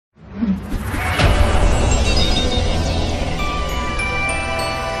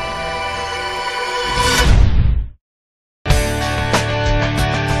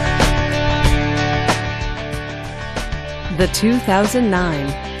The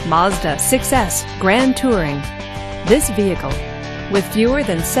 2009 Mazda 6S Grand Touring. This vehicle, with fewer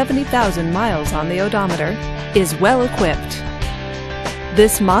than 70,000 miles on the odometer, is well equipped.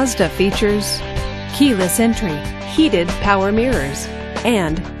 This Mazda features keyless entry, heated power mirrors,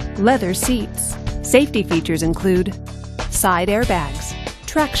 and leather seats. Safety features include side airbags,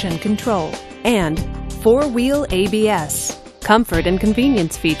 traction control, and four-wheel ABS. Comfort and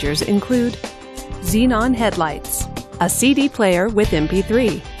convenience features include Xenon headlights, a CD player with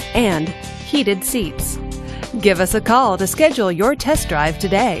MP3, and heated seats. Give us a call to schedule your test drive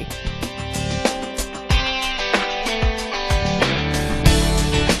today.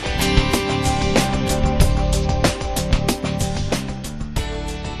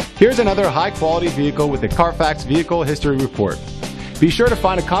 Here's another high-quality vehicle with a Carfax Vehicle History Report. Be sure to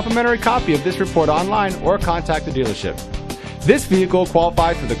find a complimentary copy of this report online or contact the dealership. This vehicle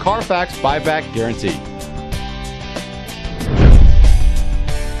qualifies for the Carfax Buyback Guarantee.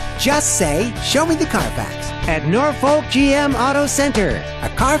 Just say, "Show me the Carfax" at Norfolk GM Auto Center, a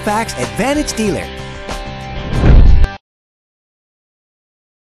Carfax Advantage dealer.